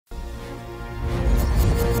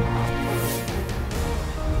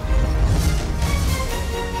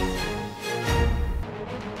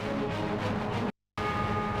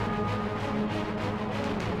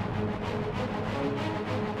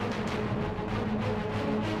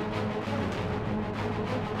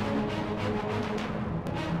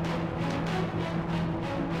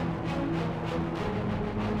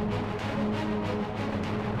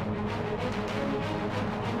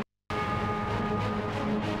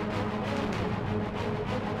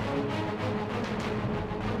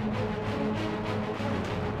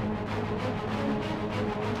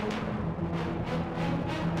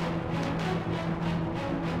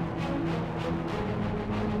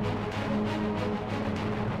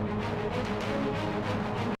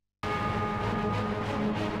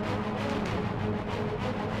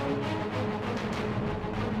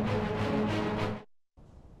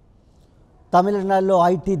తమిళనాడులో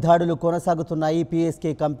ఐటీ దాడులు కొనసాగుతున్నాయి.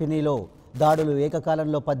 పీఎస్కే కంపెనీలో దాడులు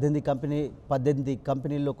ఏకకాలంలో 18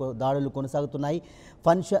 కంపెనీల్లో దాడులు కొనసాగుతున్నాయి.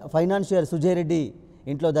 ఫైనాన్షియర్ సుజయ్ రెడ్డి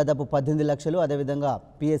ఇంట్లో దాదాపు 18 లక్షలు, అదేవిధంగా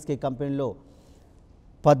పీఎస్కే కంపెనీలో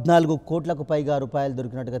 14 కోట్లకు పైగా రూపాయలు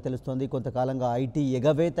దొరికినట్టుగా తెలుస్తోంది. కొంతకాలంగా ఐటీ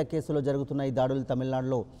ఎగవేత కేసులో జరుగుతున్న ఈ దాడులు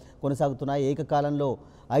తమిళనాడులో కొనసాగుతున్నాయి. ఏకకాలంలో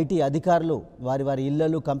ఐటీ అధికారులు వారి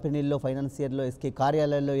ఇళ్లలో, కంపెనీల్లో, ఫైనాన్షియర్లో, ఎస్కే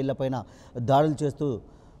కార్యాలయాల్లో ఇళ్లపైన దాడులు చేస్తూ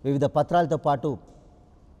వివిధ పత్రాలతో పాటు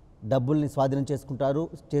డబ్బుల్ని స్వాధీనం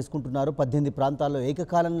చేసుకుంటున్నారు. 18 ప్రాంతాల్లో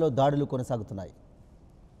ఏకకాలంలో దాడులు కొనసాగుతున్నాయి.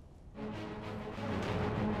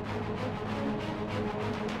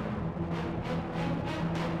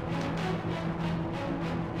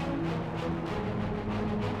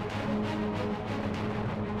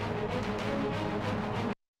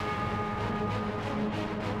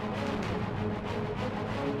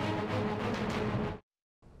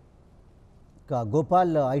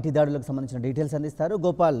 గోపాల్ ఐటీ దాడులకు సంబంధించిన డీటెయిల్స్ అందిస్తారు.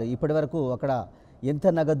 గోపాల్, ఇప్పటివరకు అక్కడ ఎంత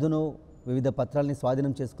నగదును, వివిధ పత్రాలని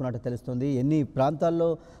స్వాధీనం చేసుకున్నట్టు తెలుస్తుంది? ఎన్ని ప్రాంతాల్లో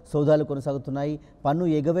సోదాలు కొనసాగుతున్నాయి? పన్ను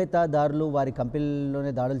ఎగవేతదారులు వారి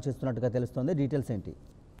కంపెనీల్లోనే దాడులు చేస్తున్నట్టుగా తెలుస్తుంది. డీటెయిల్స్ ఏంటి?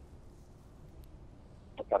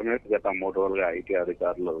 గత 3 రోజులుగా ఐటీ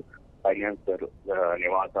అధికారులు ఫైనాన్సర్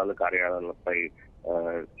నివాసాలు, కార్యాలయాలపై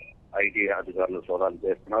ఐటీ అధికారులు సోదాలు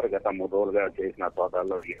చేస్తున్నారు. గత 3 రోజులుగా చేసిన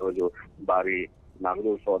సోదాల్లో ఈ రోజు భారీ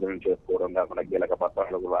నగదు శోధన చేసుకోవడం కాకుండా కీలక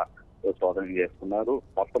పత్రాలు కూడా శోధన చేస్తున్నారు.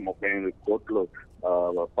 మొత్తం 38 కోట్లు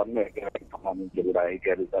పన్ను ఎగవేతకు సంబంధించి కూడా ఐటీ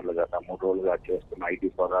అధికారులు గత 3 రోజులుగా చేస్తున్న ఐటీ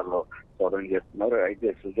సోదాల్లో శోధన చేస్తున్నారు. అయితే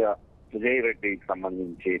సుజయ్ రెడ్డికి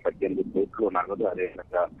సంబంధించి 18 కోట్లు నగదు,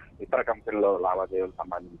 అదేవిధంగా ఇతర కంపెనీల లావాదేవీలకు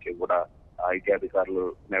సంబంధించి కూడా ఐటీ అధికారులు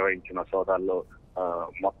నిర్వహించిన సోదాల్లో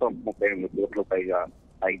మొత్తం 38 కోట్ల పైగా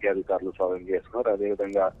ఐటీ అధికారులు శోధన చేస్తున్నారు.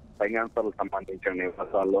 అదేవిధంగా ఫైనాన్షియల్ సంబంధించిన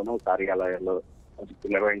నివాసాల్లోనూ, కార్యాలయాల్లో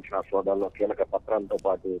నిర్వహించిన సోదాల్లో కీలక పత్రాలతో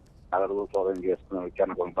పాటు నగదు శోధన చేస్తున్న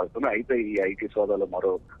విచారణ కొనసాగుతుంది. అయితే ఈ ఐటీ సోదాలు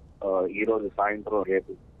ఈ రోజు సాయంత్రం,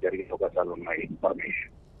 రేపు జరిగే అవకాశాలు ఉన్నాయి. పరమేష్,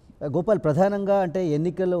 గోపాల్, ప్రధానంగా అంటే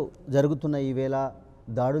ఎన్నికలు జరుగుతున్న ఈ వేళ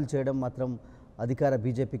దాడులు చేయడం మాత్రం అధికార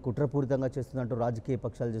బీజేపీ కుట్రపూరితంగా చేస్తున్నట్టు రాజకీయ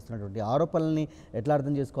పక్షాలు చేస్తున్నటువంటి ఆరోపణల్ని ఎట్లా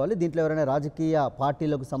అర్థం చేసుకోవాలి? దీంట్లో ఎవరైనా రాజకీయ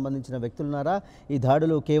పార్టీలకు సంబంధించిన వ్యక్తులున్నారా? ఈ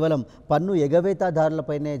దాడులు కేవలం పన్ను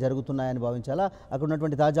ఎగవేతదారులపైనే జరుగుతున్నాయని భావించాలా? అక్కడ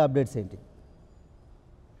ఉన్నటువంటి తాజా అప్డేట్స్ ఏంటి?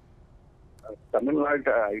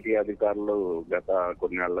 తమిళనాడు ఐటీ అధికారులు గత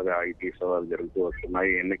కొన్ని నెలలుగా ఐటీ సోదాలు జరుగుతూ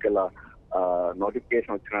వస్తున్నాయి. ఎన్నికల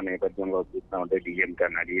నోటిఫికేషన్ వచ్చిన నేపథ్యంలో చూస్తున్నామంటే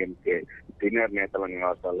డిఎంకే సీనియర్ నేతల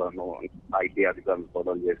నివాసాల్లోనూ ఐటీ అధికారులు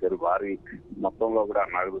సోదాలు చేశారు. వారి మొత్తంలో కూడా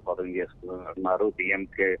నగదు శోధన చేస్తున్నారు.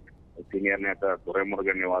 డిఎంకే సీనియర్ నేత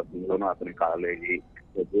దురైమురుగన్ నివాసంలోనూ, అతని కాలేజీ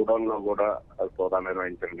గూడెంలో కూడా సోదాలు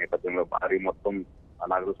నిర్వహించిన నేపథ్యంలో భారీ మొత్తం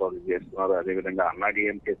నగదు శోధన చేస్తున్నారు. అదేవిధంగా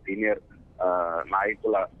అన్నాడీఎంకే సీనియర్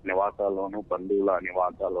నాయకుల నివాసాల్లోనూ, బంధువుల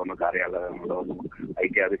నివాసాల్లోనూ, కార్యాలయంలోనూ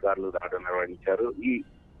ఐటీ అధికారులు దాడులు నిర్వహించారు. ఈ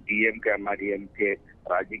డిఎంకే, అన్నాడీఎంకే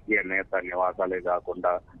రాజకీయ నేత నివాసాలే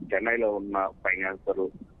కాకుండా చెన్నైలో ఉన్న ఫైనాన్సర్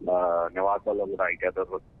నివాసాల్లో కూడా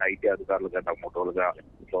ఐటీ అధికారులు గత 3 రోజులుగా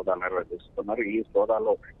సోదాలు నిర్వహిస్తున్నారు. ఈ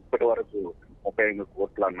సోదాల్లో ఇప్పటి వరకు 35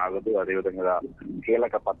 కోట్ల నగదు, అదేవిధంగా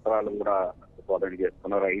కీలక పత్రాలు కూడా శోధన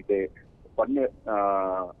చేస్తున్నారు. అయితే పన్ను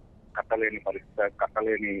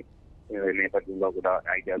కట్టలేని నేపథ్యంలో కూడా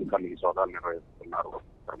ఐటీ అధికారులు ఈ సోదాలు నిర్వహిస్తున్నారు.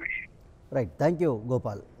 Ramesh, right, thank you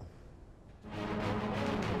Gopal.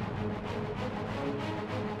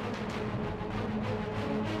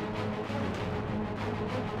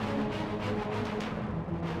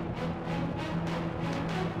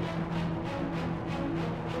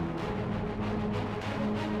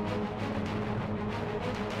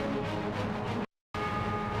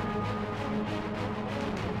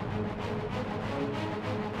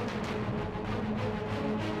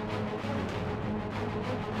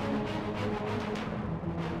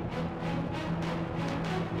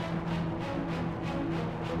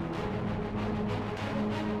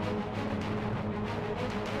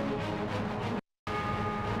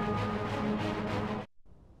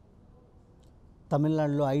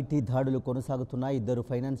 తమిళనాడులో ఐటీ దాడులు కొనసాగుతున్నాయి. 2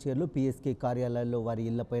 ఫైనాన్షియర్లు పీఎస్కే కార్యాలయాల్లో వారి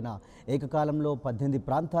ఇళ్లపైన ఏకకాలంలో 18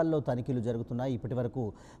 ప్రాంతాల్లో తనిఖీలు జరుగుతున్నాయి. ఇప్పటి వరకు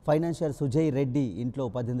ఫైనాన్షియర్ సుజయ్ రెడ్డి ఇంట్లో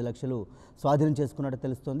 18 లక్షలు స్వాధీనం చేసుకున్నట్టు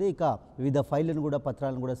తెలుస్తుంది. ఇక వివిధ ఫైళ్లను కూడా,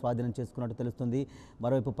 పత్రాలను కూడా స్వాధీనం చేసుకున్నట్టు తెలుస్తుంది.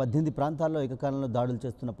 మరోవైపు 18 ప్రాంతాల్లో ఏకకాలంలో దాడులు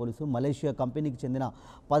చేస్తున్న పోలీసులు మలేషియా కంపెనీకి చెందిన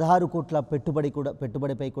 16 కోట్ల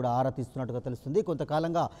పెట్టుబడిపై కూడా ఆరా తీస్తున్నట్టుగా తెలుస్తుంది.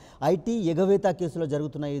 కొంతకాలంగా ఐటీ ఎగవేత కేసులో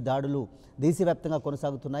జరుగుతున్న ఈ దాడులు దేశవ్యాప్తంగా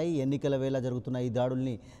కొనసాగుతున్నాయి. ఎన్నికల వేళ జరుగుతున్న ఈ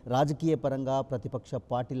దాడుల్ని రాజకీయ పరంగా ప్రతిపక్ష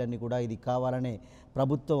పార్టీలన్నీ కూడా ఇది కావాలనే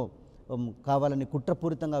ప్రభుత్వం కావాలని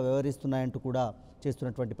కుట్రపూరితంగా వ్యవహరిస్తున్నాయంటూ కూడా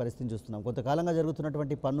చేస్తున్నటువంటి పరిస్థితిని చూస్తున్నాం. కొంతకాలంగా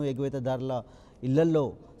జరుగుతున్నటువంటి పన్ను ఎగువేతదారుల ఇళ్లల్లో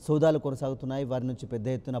సోదాలు కొనసాగుతున్నాయి. వారి నుంచి పెద్ద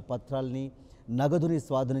ఎత్తున పత్రాలని నగదుని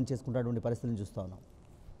స్వాధీనం చేసుకుంటున్నటువంటి పరిస్థితిని చూస్తూ ఉన్నాం.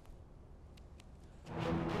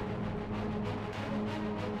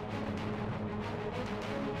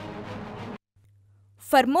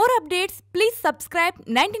 For more updates, please subscribe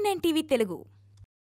 99TV Telugu.